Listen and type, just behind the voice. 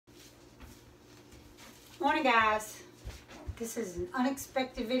Morning, guys. This is an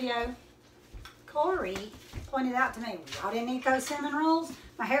unexpected video. Corey pointed out to me, y'all didn't eat those cinnamon rolls.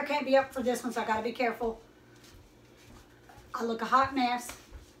 My hair can't be up for this one, so I gotta be careful. I look a hot mess.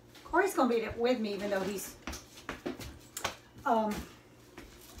 Corey's gonna be with me, even though he's,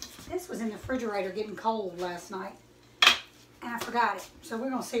 this was in the refrigerator getting cold last night, and I forgot it. So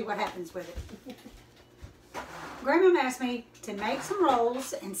we're gonna see what happens with it. Grandma asked me to make some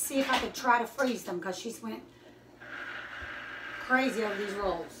rolls and see if I could try to freeze them because she's went crazy over these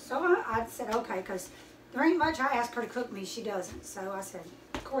rolls. So I said, okay, because there ain't much I asked her to cook me, she doesn't. So I said,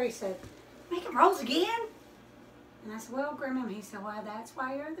 Corey said, making rolls again? And I said, well, Grandma, he said, well, that's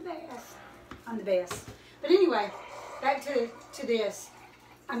why you're the best. I'm the best. But anyway, back to this.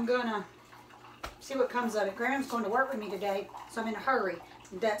 I'm gonna see what comes of it. Grandma's going to work with me today, so I'm in a hurry.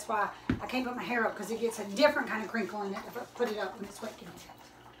 That's why I can't put my hair up, because it gets a different kind of crinkle in it if I put it up when it's wet.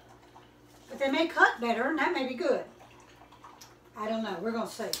 But they may cut better, and that may be good. I don't know. We're going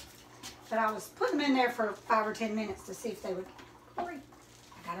to see. But I was putting them in there for 5 or 10 minutes to see if they would. Corey,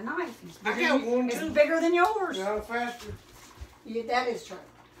 I got a knife. It's bigger than yours. How faster? Yeah, that is true.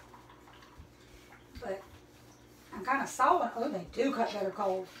 But I'm kind of sawing. Oh, they do cut better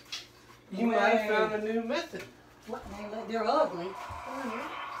cold. You might have found a new method. What? They're ugly.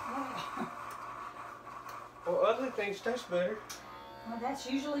 Well, ugly things taste better. Well, that's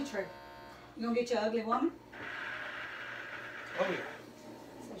usually true. You gonna get your ugly woman? Oh, yeah.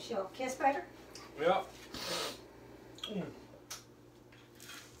 So she'll kiss better? Yep.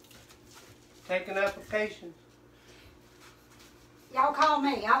 Taking applications. Y'all call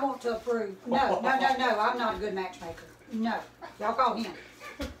me. I want to approve. No. I'm not a good matchmaker. No. Y'all call him.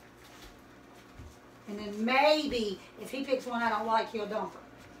 And then maybe, if he picks one I don't like, he'll dump her.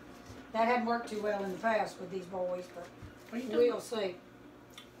 That hadn't worked too well in the past with these boys, but we'll see.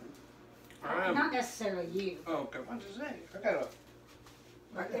 Not necessarily you. Oh, okay. What does that?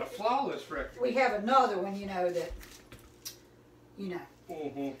 I got a flawless record. We have another one, you know, that, you know.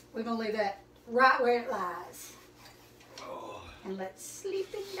 Mm-hmm. We're going to leave that right where it lies. Oh. And let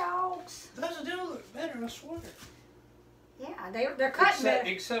sleeping dogs. Those do look better, I swear. Yeah, they're cutting better.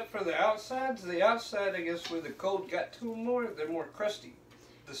 Except for the outsides. The outside, I guess, where the cold got to them more, they're more crusty.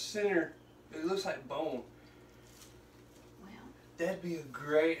 The center, it looks like bone. Well, that'd be a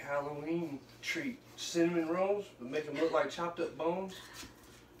great Halloween treat. Cinnamon rolls, but make them look like chopped up bones.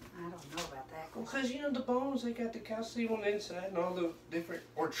 I don't know about that. Well, because, you know, the bones, they got the calcium on the inside and all the different,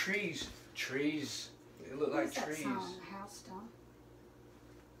 or trees. Trees. They look like trees. That song, House Stone?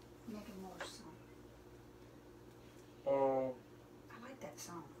 Making more song. I like that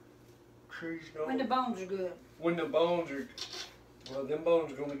song. Trees don't. When the bones are good. When the bones are, well, them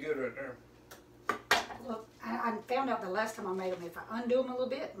bones are going to be good right there. Look, I found out the last time I made them, if I undo them a little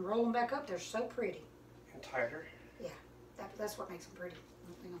bit and roll them back up, they're so pretty. And tighter. Yeah, that's what makes them pretty. I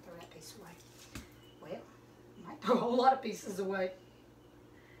don't think I'll throw that piece away. Well, I might throw a whole lot of pieces away.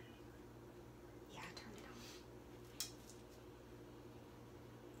 Yeah, I turned it on.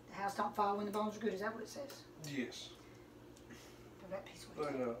 The house don't fall when the bones are good. Is that what it says? Yes. Throw that piece away.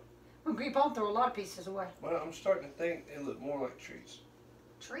 But, I'm going to keep on throwing a lot of pieces away. well, I'm starting to think they look more like trees.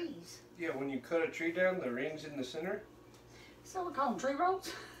 Trees? Yeah, when you cut a tree down, the rings in the center. So we call them tree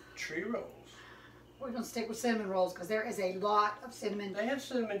rolls? Tree rolls. We're going to stick with cinnamon rolls because there is a lot of cinnamon. They have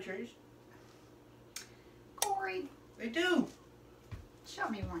cinnamon trees. Corey. They do. Show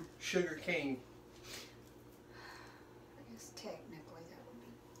me one. Sugar cane. I guess technically that would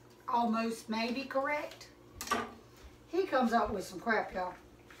be almost maybe correct. He comes up with some crap, y'all.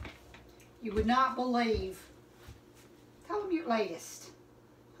 You would not believe. Tell him your latest.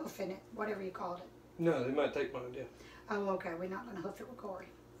 Hoofing it, whatever you called it. No, they might take my idea. Oh, okay. We're not going to hoof it with Corey.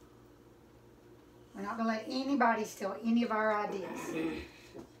 We're not going to let anybody steal any of our ideas.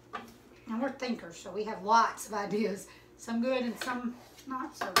 And we're thinkers, so we have lots of ideas. Some good and some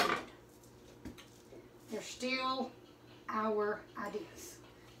not so good. They're still our ideas.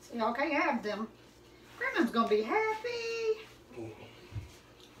 So y'all can't have them. Grandma's going to be happy.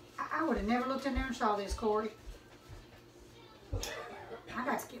 I would have never looked in there and saw this, Corey. I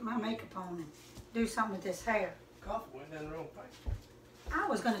got to get my makeup on and do something with this hair. Coffee went down the wrong pipe. I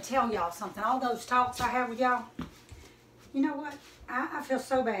was going to tell y'all something. All those talks I have with y'all, you know what? I feel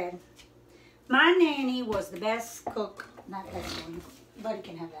so bad. My nanny was the best cook. Not best one. Buddy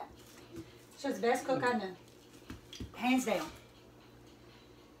can have that. She was the best cook I knew. Hands down.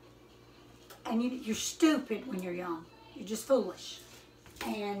 And you're stupid when you're young. You're just foolish.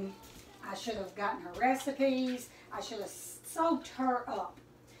 And I should have gotten her recipes. I should have soaked her up.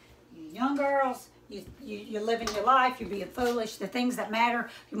 You young girls, You're living your life. You're being foolish. The things that matter.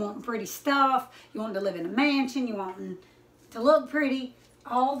 You want pretty stuff. You want to live in a mansion. You want to look pretty.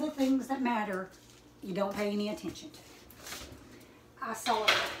 All the things that matter, you don't pay any attention to. I saw a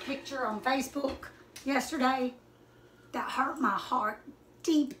picture on Facebook yesterday that hurt my heart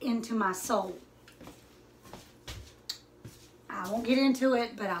deep into my soul. I won't get into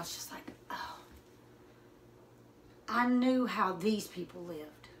it, but I was just like, oh. I knew how these people lived.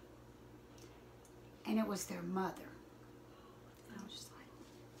 And it was their mother. And I was just like,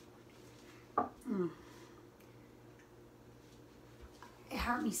 It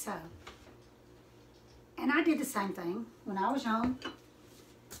hurt me so. And I did the same thing when I was young.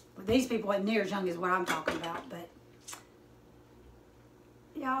 But these people weren't near as young as what I'm talking about. But,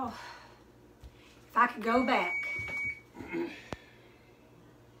 y'all, if I could go back,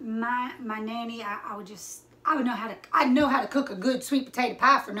 my nanny, I'd know how to cook a good sweet potato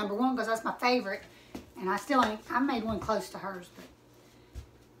pie for number one, because that's my favorite. And I made one close to hers. But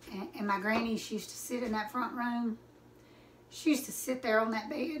and my granny, she used to sit in that front room. She used to sit there on that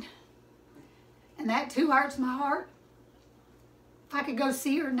bed. And that too hurts my heart. If I could go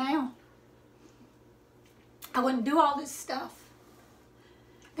see her now, I wouldn't do all this stuff.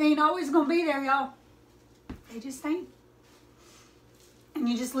 They ain't always gonna be there, y'all. They just ain't. And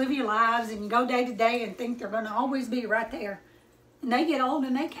you just live your lives and you go day to day and think they're gonna always be right there. And they get old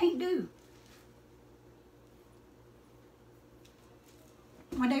and they can't do.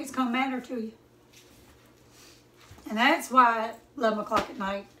 One day it's gonna matter to you. And that's why at 11 o'clock at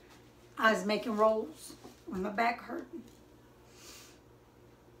night, I was making rolls when my back hurt.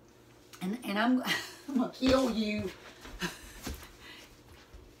 And I'm gonna kill you.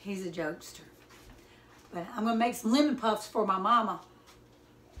 He's a jokester. But I'm gonna make some lemon puffs for my mama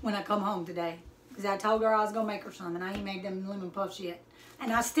when I come home today. Because I told her I was gonna make her some, and I ain't made them lemon puffs yet.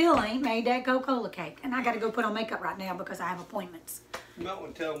 And I still ain't made that Coca-Cola cake. And I gotta go put on makeup right now because I have appointments. You might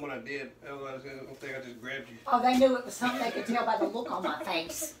want to tell them what I did. Otherwise, I don't think I just grabbed you. Oh, they knew it was something. They could tell by the look on my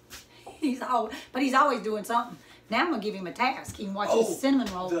face. He's always doing something. Now I'm gonna give him a task. He can watch his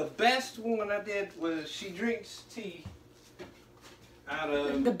cinnamon roll. The best one I did was she drinks tea out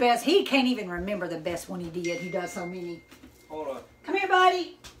of the best. He can't even remember the best one he did. He does so many. Hold on. Come here,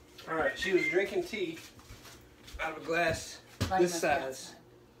 buddy. All right, she was drinking tea out of a glass this size.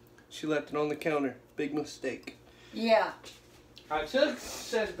 She left it on the counter. Big mistake. Yeah. I took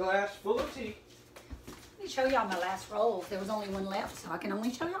said glass full of tea. Let me show y'all my last roll. There was only one left, so I can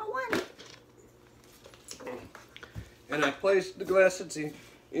only show y'all one. And I placed the glass of tea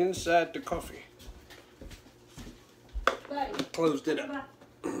inside the coffee. Buddy. Closed it up.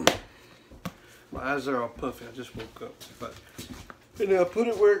 My eyes are all puffy. I just woke up. But and I put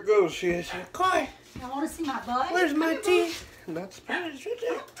it where it goes. She said, "Coy, I want to see my butt. where's my tea?" And that's Spanish right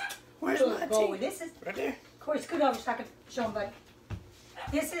there. Where's my tea? This is right there. Corey, scoot over so I can show him, buddy.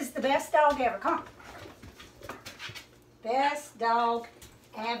 This is the best dog ever. Come on. Best dog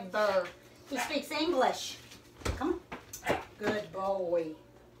ever. He speaks English. Come on. Good boy.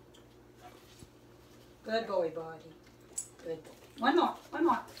 Good boy, buddy. Good boy. One more. One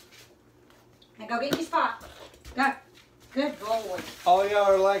more. Now go get your spot. Go. Good boy. All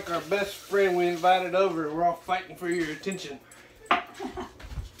y'all are like our best friend we invited over. We're all fighting for your attention.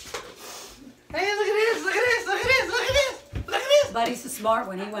 Hey, look at this, look at this, look at this, look at this, look at this. Buddy's a smart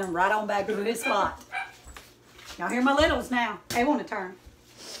one. He went right on back to his spot. Y'all hear my littles now. They want to turn.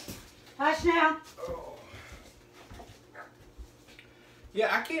 Hush now. Oh.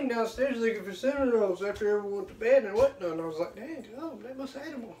 Yeah, I came downstairs looking for cinnamon rolls after everyone went to bed and whatnot. And I was like, dang, oh, they must have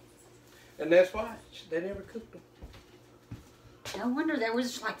had them all. And that's why they never cooked them. No wonder there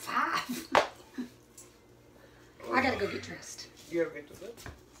was like 5. I gotta go get dressed. You gotta get to bed.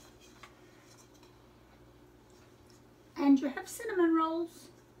 And you have cinnamon rolls.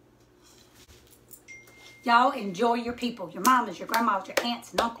 Y'all enjoy your people, your mamas, your grandmas, your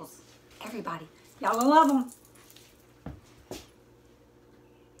aunts and uncles, everybody. Y'all gonna love them.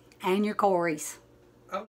 And your Corys.